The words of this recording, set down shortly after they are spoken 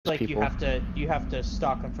like people. you have to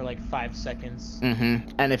stalk them for like 5 seconds.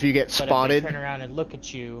 And if you get But spotted, if they turn around and look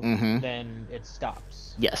at you, then it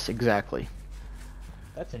stops. Yes, exactly.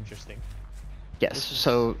 That's interesting. Yes,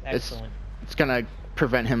 so excellent. it's gonna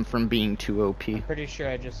prevent him from being too OP. I'm pretty sure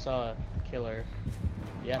I just saw a killer.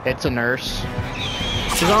 Yeah. It's a nurse.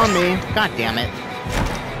 She's on me. God damn it.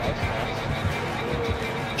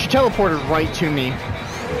 She teleported right to me.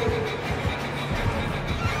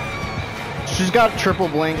 She's got triple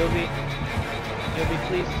blink. You'll be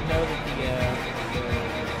pleased to know that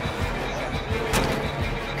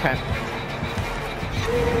Okay.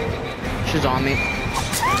 She's on me.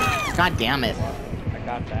 God damn it. I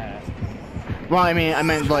got that. Well, I mean, I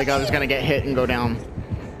meant like I was gonna get hit and go down.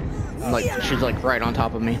 Like she's like right on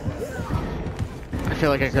top of me. I feel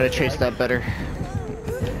like I could have chased that better.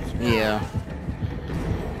 Yeah.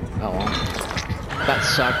 Oh well. That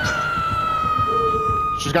sucked.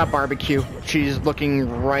 She's got barbecue. She's looking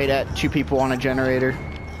right at 2 people on a generator.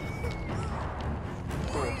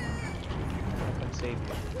 Cool. I can save you.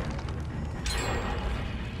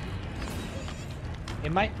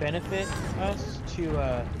 It might benefit us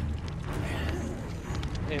to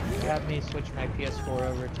if you have me switch my PS4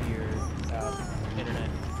 over to your internet.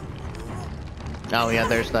 Oh yeah,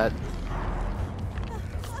 there's that.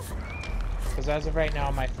 Because as of right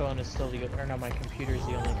now, my phone is still my computer is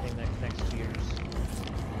the only thing that connects to yours.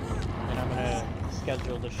 And I'm gonna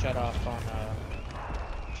schedule the shut off on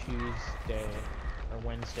Tuesday or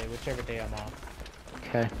Wednesday, whichever day I'm off.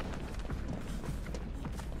 Okay.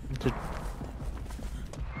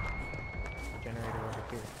 Generator over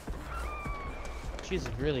here. She's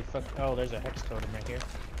really fucked. Oh, there's a hex totem right here.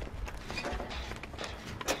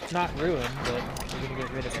 It's not ruined, but we're gonna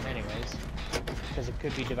get rid of it anyways. Because it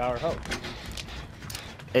could be Devour Hope.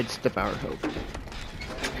 It's Devour Hope.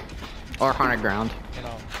 Or Haunted Ground. You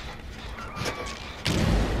know,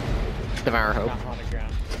 Devour Hope. not Haunted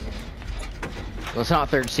Ground. Well, it's not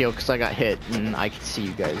third seal because I got hit and I can see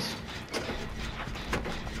you guys.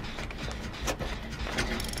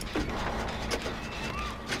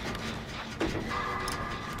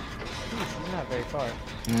 She's not very far.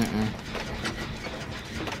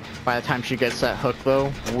 By the time she gets that hook,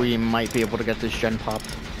 though, we might be able to get this gen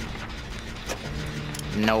popped.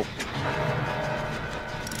 Nope.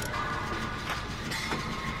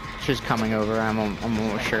 She's coming over, I'm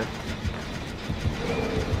almost sure.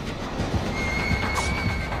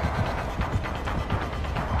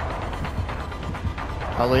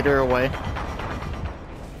 I'll lead her away.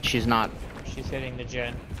 She's not. She's hitting the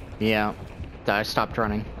gen. Yeah. I stopped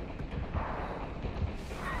running.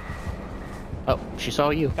 Oh, she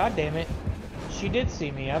saw you. God damn it. She did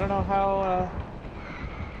see me. I don't know how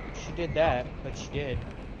she did that, but she did.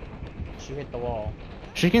 She hit the wall.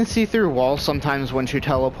 She can see through walls sometimes when she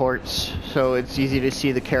teleports, so it's easy to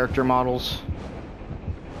see the character models.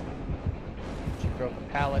 She broke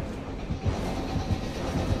a pallet.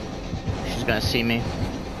 She's gonna see me.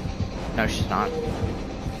 No, she's not.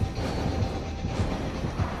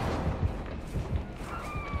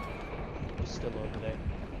 She's still over there.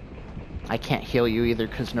 I can't heal you either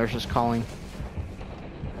because Nurse is calling.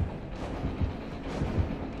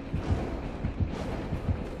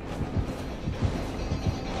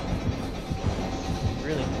 I'm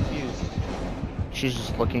really confused. She's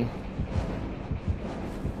just looking.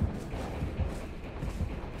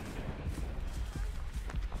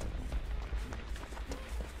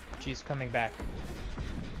 She's coming back.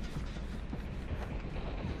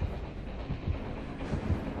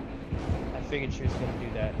 I figured she was gonna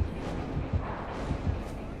do that.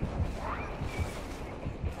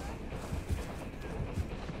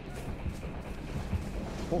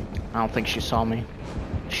 Oh, I don't think she saw me.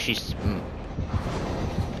 She's...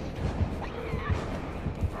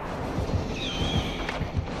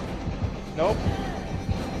 Nope.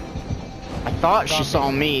 I thought she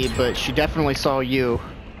saw me, but she definitely saw you.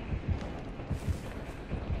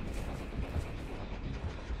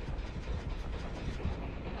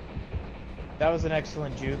 That was an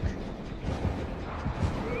excellent juke.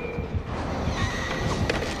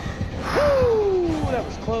 Woo! That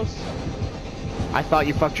was close. I thought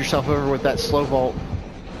you fucked yourself over with that slow vault.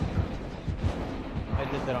 I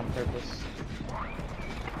did that on purpose.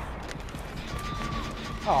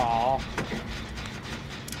 Aww.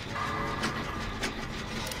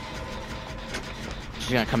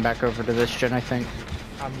 She's gonna come back over to this gen, I think.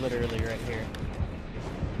 I'm literally right here.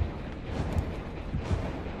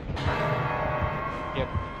 Yep.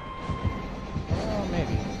 Oh,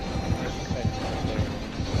 maybe.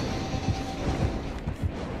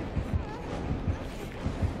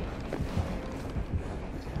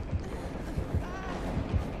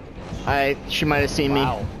 She might have seen me.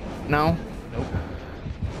 No? Nope.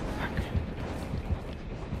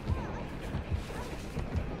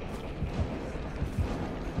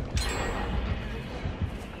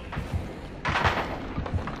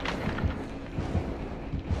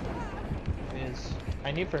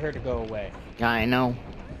 I need for her to go away. I know.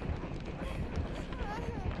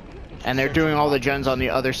 And they're doing all the gens on the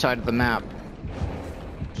other side of the map.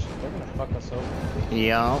 They're gonna fuck us over.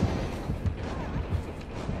 Yeah.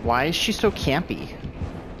 Why is she so campy?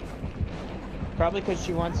 Probably because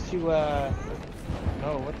she wants to,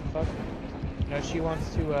 no, what the fuck? No, she wants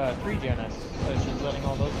to, 3-gen us, so she's letting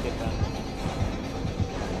all those get done.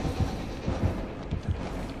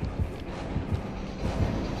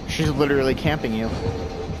 She's literally camping you.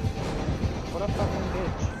 What a fucking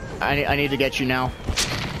bitch. I need to get you now.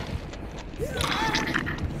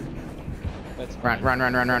 That's fine. Run.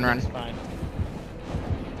 That's fine.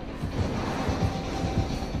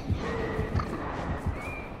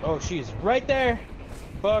 Oh, she's right there.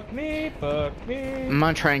 Fuck me, fuck me. I'm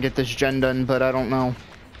gonna try and get this gen done, but I don't know.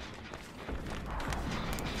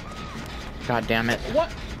 God damn it.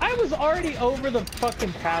 What? I was already over the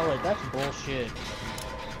fucking pallet. That's bullshit.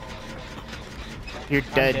 You're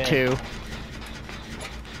dead too.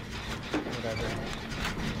 Whatever.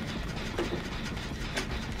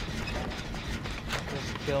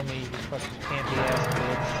 Just kill me, you fucking campy ass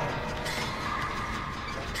bitch.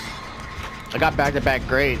 I got back-to-back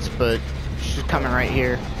grades, but she's coming right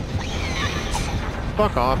here.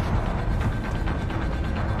 Fuck off.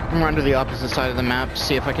 I'm gonna run to the opposite side of the map,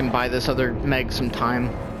 see if I can buy this other Meg some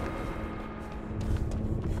time.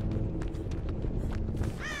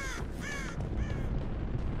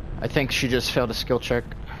 I think she just failed a skill check.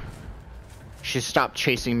 She stopped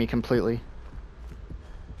chasing me completely.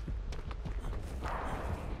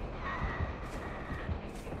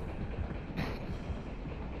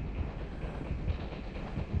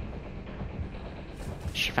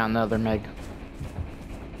 She found the other Meg.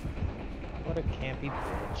 What a campy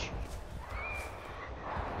bitch.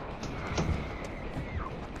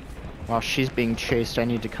 While she's being chased, I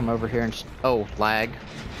need to come over here and oh, lag.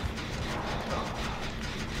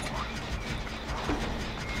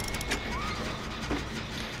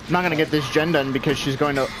 I'm not gonna get this gen done because she's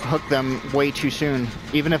going to hook them way too soon,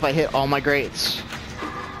 even if I hit all my grates.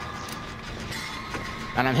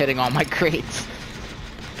 And I'm hitting all my grates.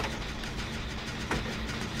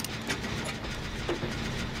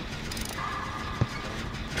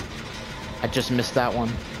 I just missed that one.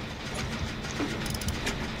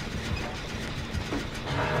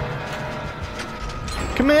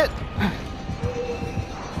 Commit!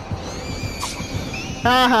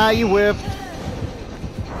 Haha, you whiffed.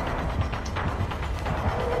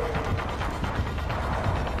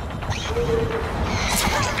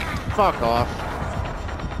 Fuck off.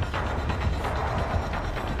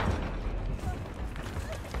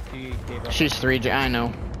 She's 3G, I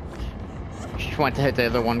know. She went to hit the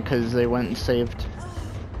other one because they went and saved.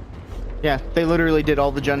 Yeah, they literally did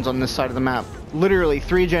all the gens on this side of the map. Literally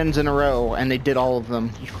 3 gens in a row, and they did all of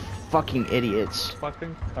them. You fucking idiots.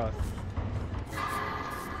 Fucking cuck.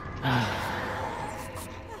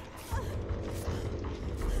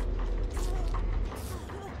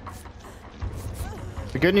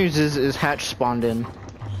 The good news is Hatch spawned in.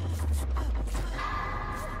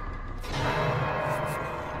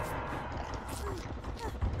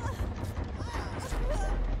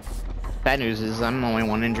 Bad news is I'm the only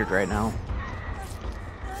one injured right now.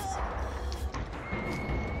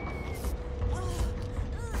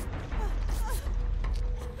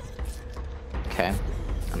 Okay,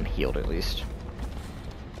 I'm healed at least.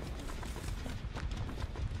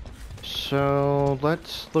 So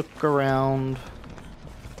let's look around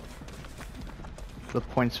the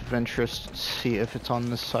points of interest, see if it's on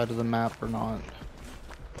this side of the map or not.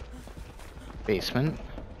 Basement,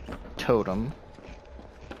 totem.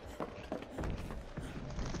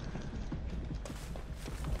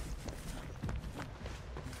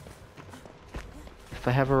 If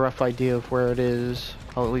I have a rough idea of where it is,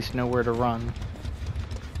 I'll at least know where to run.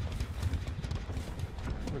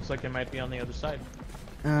 Looks like it might be on the other side.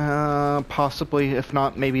 Possibly, if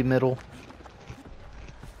not, maybe middle.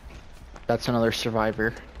 That's another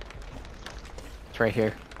survivor. It's right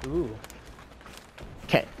here. Ooh.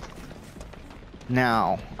 Okay.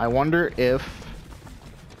 Now, I wonder if...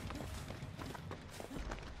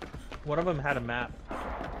 One of them had a map,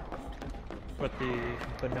 but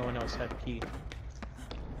no one else had key.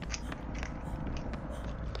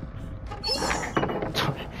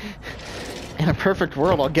 In a perfect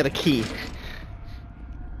world, I'll get a key.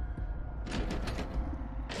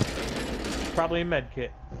 Probably a med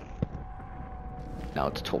kit. No,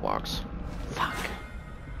 it's a toolbox. Fuck.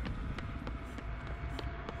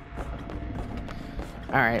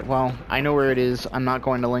 Alright, well, I know where it is. I'm not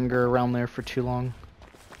going to linger around there for too long.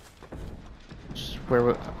 Just where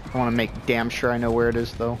I want to make damn sure I know where it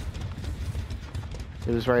is, though.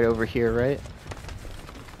 It was right over here, right?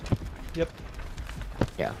 Yep.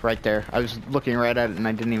 Yeah, right there. I was looking right at it and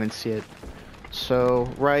I didn't even see it.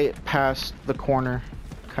 So, right past the corner.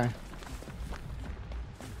 Okay.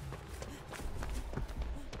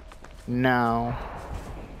 Now...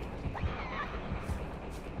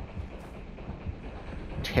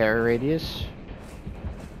 terror radius.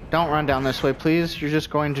 Don't run down this way, please. You're just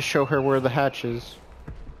going to show her where the hatch is.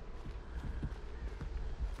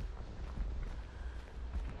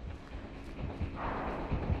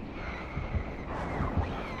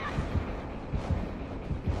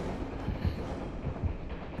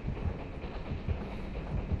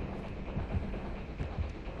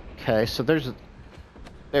 Okay, so there's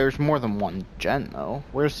more than one gen though.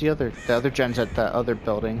 Where's the other gen's at that other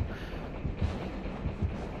building?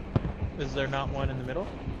 Is there not one in the middle?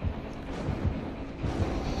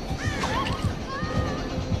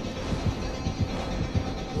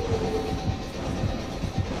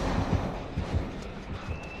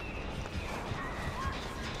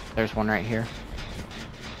 There's one right here.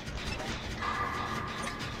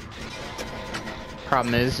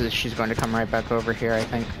 Problem is she's going to come right back over here, I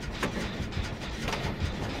think.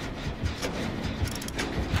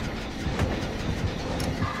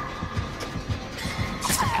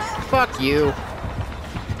 Fuck you.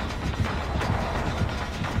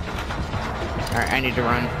 Alright, I need to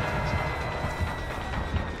run.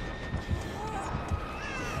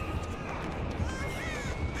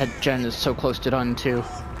 That gen is so close to done too.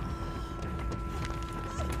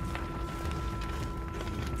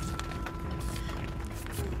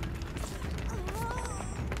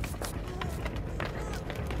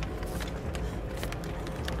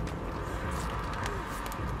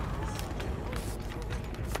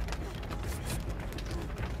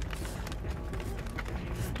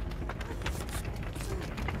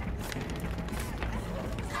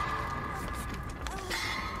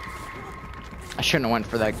 I shouldn't have went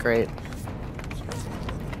for that grate.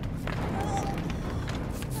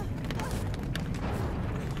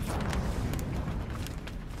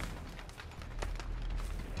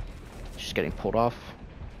 She's getting pulled off.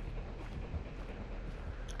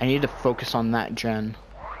 I need to focus on that gen.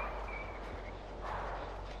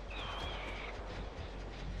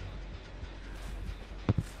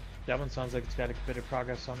 That one sounds like it's got a bit of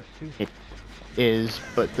progress on it too. It is,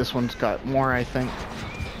 but this one's got more, I think.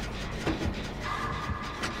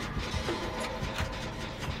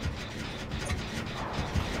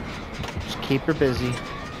 Just keep her busy.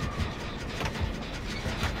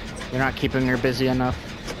 You're not keeping her busy enough.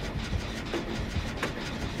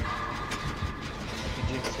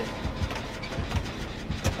 You jinxed it.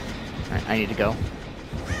 Alright, I need to go.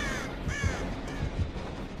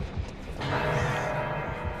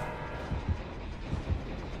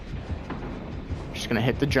 She's gonna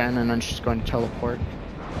hit the gen and then she's going to teleport.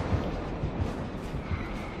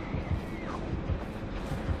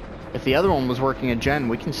 If the other one was working a gen,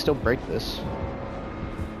 we can still break this.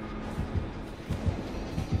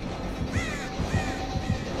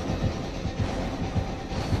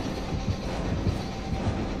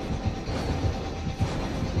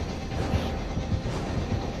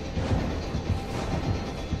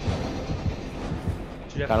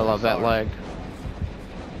 Gotta love that lag.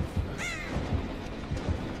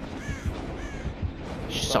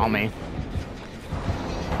 She saw me.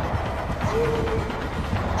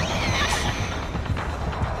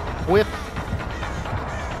 Whip.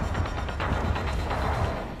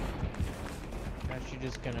 Now she's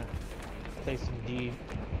just gonna play some D.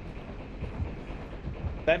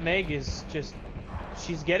 That Meg is just...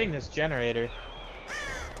 she's getting this generator.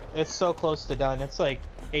 It's so close to done. It's like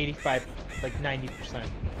 85, like 90%.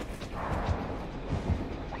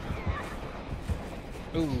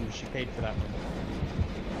 Ooh, she paid for that one.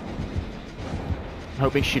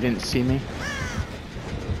 Hoping she didn't see me.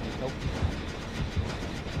 Nope.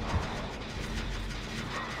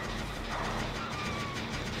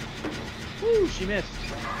 Woo, she missed.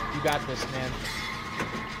 You got this, man.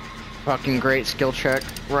 Fucking great skill check.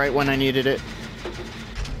 Right when I needed it.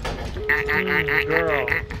 Girl.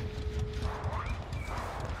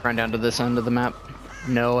 Run down to this end of the map.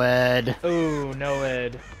 No Ed. Ooh, no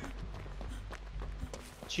Ed.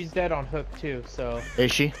 She's dead on hook too, so...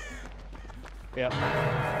 Is she? Yep.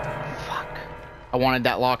 Fuck. I wanted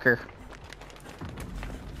that locker.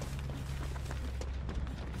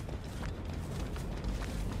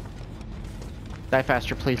 Die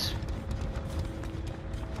faster, please.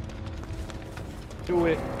 Do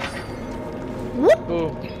it. Whoop.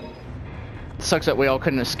 Boom. Sucks that we all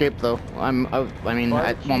couldn't escape though. I mean,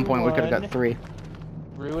 at one point we could have got 3.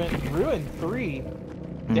 Ruin 3.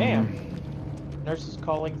 Damn. Nurse is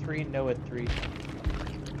calling 3. No at 3.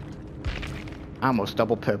 I almost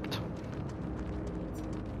double pipped.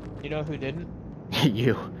 You know who didn't?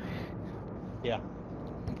 You. Yeah.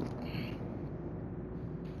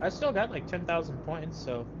 I still got like 10,000 points,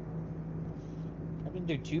 so I didn't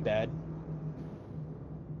do too bad.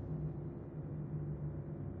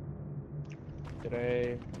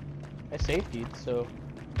 I safetied, so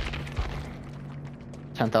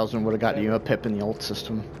 10,000 would have gotten you a pip in the old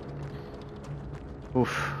system.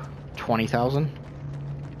 Oof. 20,000?